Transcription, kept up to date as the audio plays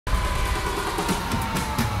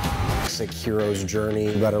classic hero's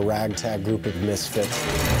journey about a ragtag group of misfits.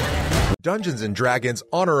 Dungeons & Dragons'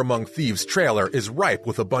 Honor Among Thieves trailer is ripe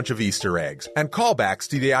with a bunch of Easter eggs and callbacks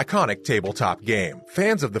to the iconic tabletop game.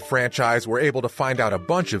 Fans of the franchise were able to find out a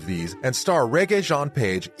bunch of these, and star Regé-Jean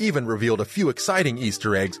Page even revealed a few exciting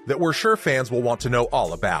Easter eggs that we're sure fans will want to know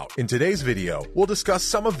all about. In today's video, we'll discuss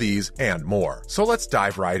some of these and more. So let's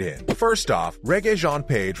dive right in. First off, Regé-Jean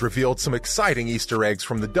Page revealed some exciting Easter eggs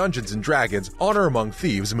from the Dungeons & Dragons Honor Among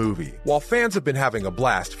Thieves movie. While fans have been having a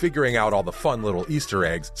blast figuring out all the fun little Easter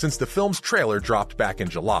eggs since the film's trailer dropped back in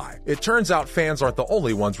July, it turns out fans aren't the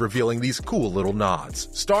only ones revealing these cool little nods.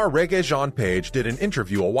 Star Regé-Jean Page did an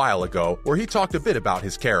interview a while ago where he talked a bit about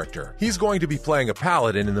his character. He's going to be playing a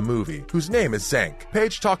Paladin in the movie, whose name is Xenk.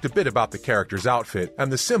 Page talked a bit about the character's outfit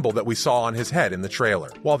and the symbol that we saw on his head in the trailer.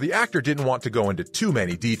 While the actor didn't want to go into too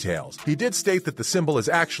many details, he did state that the symbol is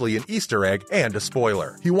actually an Easter egg and a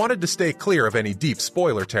spoiler. He wanted to stay clear of any deep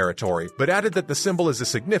spoiler territory, but added that the symbol is a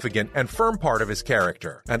significant and firm part of his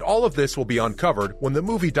character, and all of this will be uncovered when the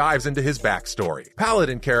movie dives into his backstory.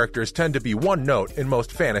 Paladin characters tend to be one note in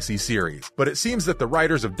most fantasy series, but it seems that the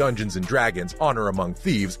writers of Dungeons & Dragons Honor Among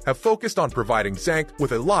Thieves have focused on providing Xenk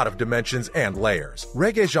with a lot of dimensions and layers.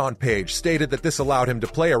 Regé-Jean Page stated that this allowed him to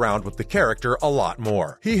play around with the character a lot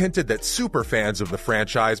more. He hinted that super fans of the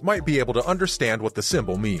franchise might be able to understand what the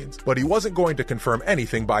symbol means, but he wasn't going to confirm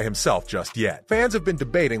anything by himself just yet. Fans have been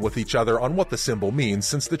debating with each other on what the symbol means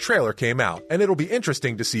since the trailer came out, and it'll be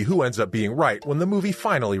interesting to see who ends up being right when the movie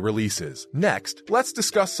finally releases. Next, let's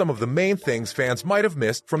discuss some of the main things fans might have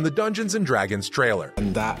missed from the Dungeons & Dragons trailer.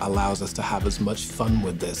 And that allows us to have as much fun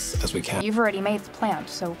with this as we can. You've already made the plan,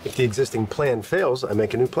 so... If the existing plan fails, I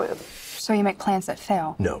make a new plan. So you make plans that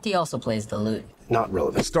fail? No. He also plays the lute. Not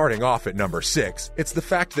relevant. Starting off at number 6, it's the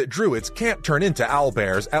fact that druids can't turn into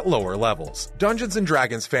owlbears at lower levels. Dungeons &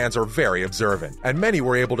 Dragons fans are very observant, and many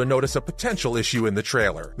were able to notice a potential issue in the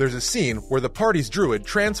trailer. There's a scene where the party's druid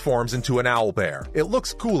transforms into an owlbear. It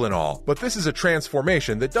looks cool and all, but this is a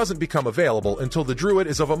transformation that doesn't become available until the druid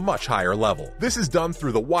is of a much higher level. This is done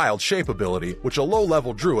through the wild shape ability, which a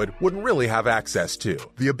low-level druid wouldn't really have access to.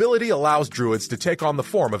 The ability allows druids to take on the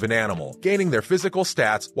form of an animal, gaining their physical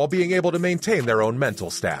stats while being able to maintain their own mental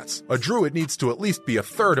stats. A druid needs to at least be a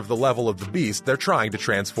third of the level of the beast they're trying to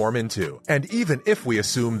transform into. And even if we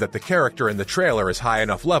assume that the character in the trailer is high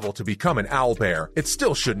enough level to become an owlbear, it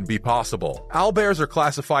still shouldn't be possible. Owlbears are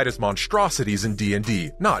classified as monstrosities in D&D,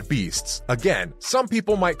 not beasts. Again, some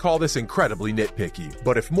people might call this incredibly nitpicky,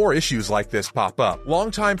 but if more issues like this pop up,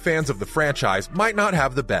 longtime fans of the franchise might not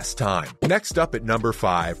have the best time. Next up at number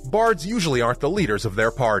 5, bards usually aren't the leaders of their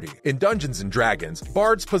party. In Dungeons & Dragons,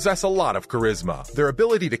 bards possess a lot of charisma. Their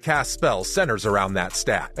ability to cast spells centers around that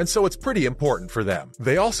stat, and so it's pretty important for them.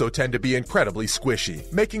 They also tend to be incredibly squishy,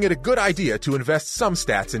 making it a good idea to invest some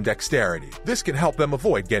stats in dexterity. This can help them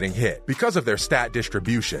avoid getting hit. Because of their stat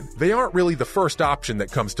distribution, they aren't really the first option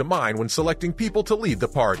that comes to mind when selecting people to lead the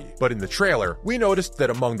party. But in the trailer, we noticed that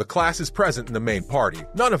among the classes present in the main party,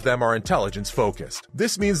 none of them are intelligence focused.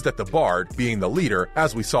 This means that the bard, being the leader,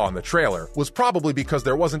 as we saw in the trailer, was probably because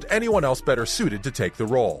there wasn't anyone else better suited to take the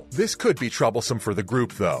role. This could be troublesome for the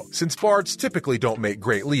group though, since bards typically don't make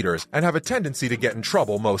great leaders and have a tendency to get in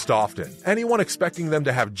trouble most often. Anyone expecting them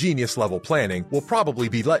to have genius level planning will probably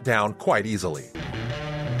be let down quite easily.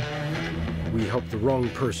 We helped the wrong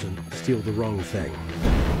person steal the wrong thing.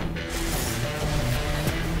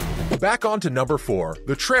 Back on to number 4,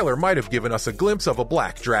 the trailer might have given us a glimpse of a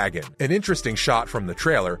black dragon. An interesting shot from the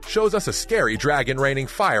trailer shows us a scary dragon raining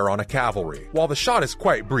fire on a cavalry. While the shot is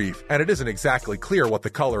quite brief, and it isn't exactly clear what the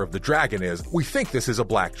color of the dragon is, we think this is a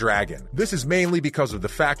black dragon. This is mainly because of the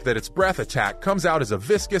fact that its breath attack comes out as a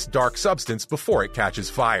viscous dark substance before it catches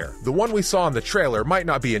fire. The one we saw in the trailer might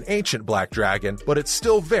not be an ancient black dragon, but it's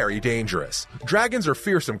still very dangerous. Dragons are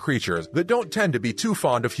fearsome creatures that don't tend to be too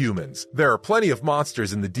fond of humans. There are plenty of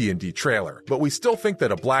monsters in the D&D trailer, but we still think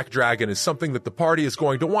that a black dragon is something that the party is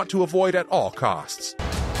going to want to avoid at all costs.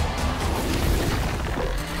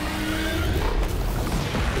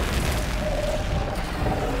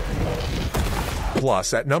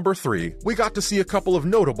 Plus, at number 3, we got to see a couple of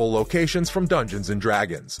notable locations from Dungeons &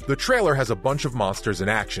 Dragons. The trailer has a bunch of monsters in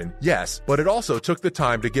action, yes, but it also took the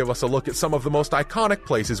time to give us a look at some of the most iconic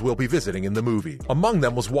places we'll be visiting in the movie. Among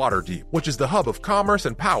them was Waterdeep, which is the hub of commerce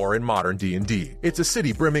and power in modern D&D. It's a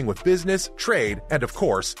city brimming with business, trade, and of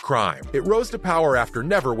course, crime. It rose to power after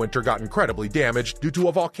Neverwinter got incredibly damaged due to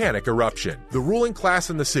a volcanic eruption. The ruling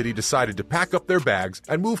class in the city decided to pack up their bags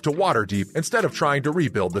and move to Waterdeep instead of trying to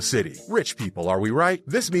rebuild the city. Rich people, are we we right?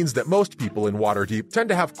 This means that most people in Waterdeep tend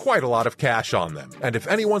to have quite a lot of cash on them, and if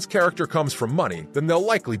anyone's character comes from money, then they'll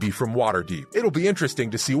likely be from Waterdeep. It'll be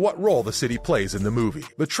interesting to see what role the city plays in the movie.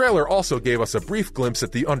 The trailer also gave us a brief glimpse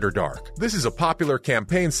at the Underdark. This is a popular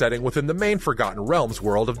campaign setting within the main Forgotten Realms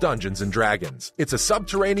world of Dungeons & Dragons. It's a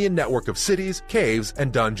subterranean network of cities, caves,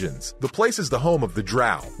 and dungeons. The place is the home of the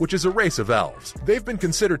Drow, which is a race of elves. They've been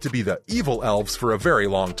considered to be the evil elves for a very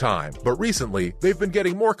long time, but recently, they've been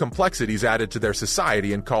getting more complexities added to their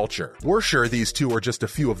society and culture. We're sure these two are just a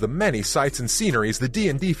few of the many sights and sceneries the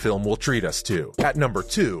D&D film will treat us to. At number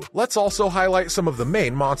 2, let's also highlight some of the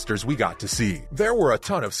main monsters we got to see. There were a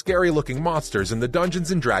ton of scary-looking monsters in the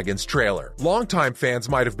Dungeons & Dragons trailer. Longtime fans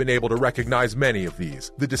might have been able to recognize many of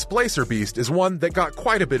these. The Displacer Beast is one that got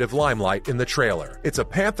quite a bit of limelight in the trailer. It's a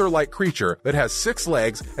panther-like creature that has 6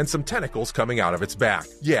 legs and some tentacles coming out of its back.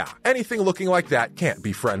 Yeah, anything looking like that can't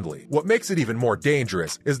be friendly. What makes it even more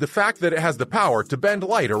dangerous is the fact that it has the power to bend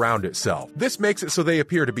light around itself. This makes it so they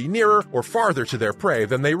appear to be nearer or farther to their prey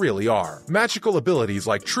than they really are. Magical abilities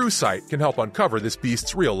like True Sight can help uncover this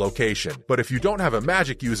beast's real location, but if you don't have a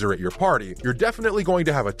magic user at your party, you're definitely going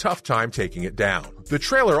to have a tough time taking it down. The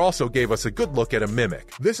trailer also gave us a good look at a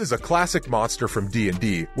Mimic. This is a classic monster from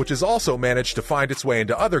D&D, which has also managed to find its way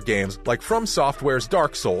into other games like From Software's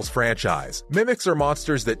Dark Souls franchise. Mimics are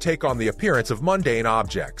monsters that take on the appearance of mundane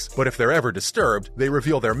objects, but if they're ever disturbed, they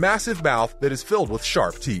reveal their massive mouth that is filled with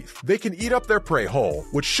sharp teeth. They can eat up their prey whole,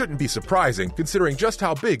 which shouldn't be surprising considering just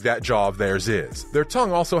how big that jaw of theirs is. Their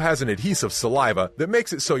tongue also has an adhesive saliva that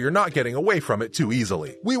makes it so you're not getting away from it too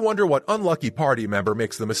easily. We wonder what unlucky party member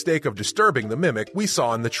makes the mistake of disturbing the Mimic we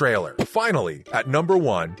saw in the trailer. Finally, at number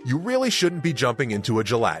 1, you really shouldn't be jumping into a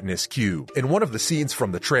gelatinous cube. In one of the scenes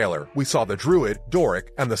from the trailer, we saw the druid,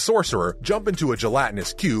 Doric, and the sorcerer jump into a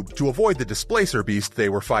gelatinous cube to avoid the Displacer Beast they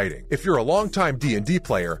were fighting. If you're a longtime D&D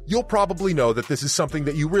player, you'll probably know that this is something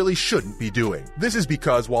that you really shouldn't be doing. This is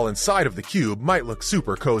because while inside of the cube might look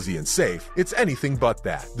super cozy and safe, it's anything but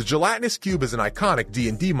that. The gelatinous cube is an iconic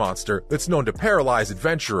D&D monster that's known to paralyze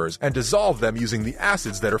adventurers and dissolve them using the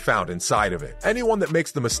acids that are found inside of it. Anyone that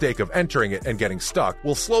makes the mistake of entering it and getting stuck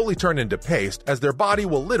will slowly turn into paste as their body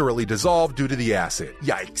will literally dissolve due to the acid.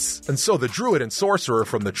 Yikes. And so the druid and sorcerer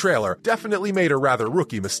from the trailer definitely made a rather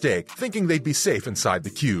rookie mistake, thinking they'd be safe inside the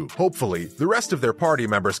cube. Hopefully, the rest of their party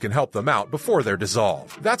members can help them out before they're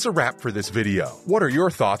dissolved. That's a wrap for this video. What are your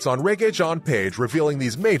thoughts on Regé-Jean Page revealing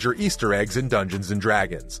these major Easter eggs in Dungeons &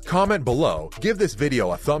 Dragons? Comment below, give this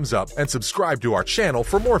video a thumbs up, and subscribe to our channel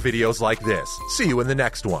for more videos like this. See you in the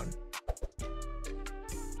next one.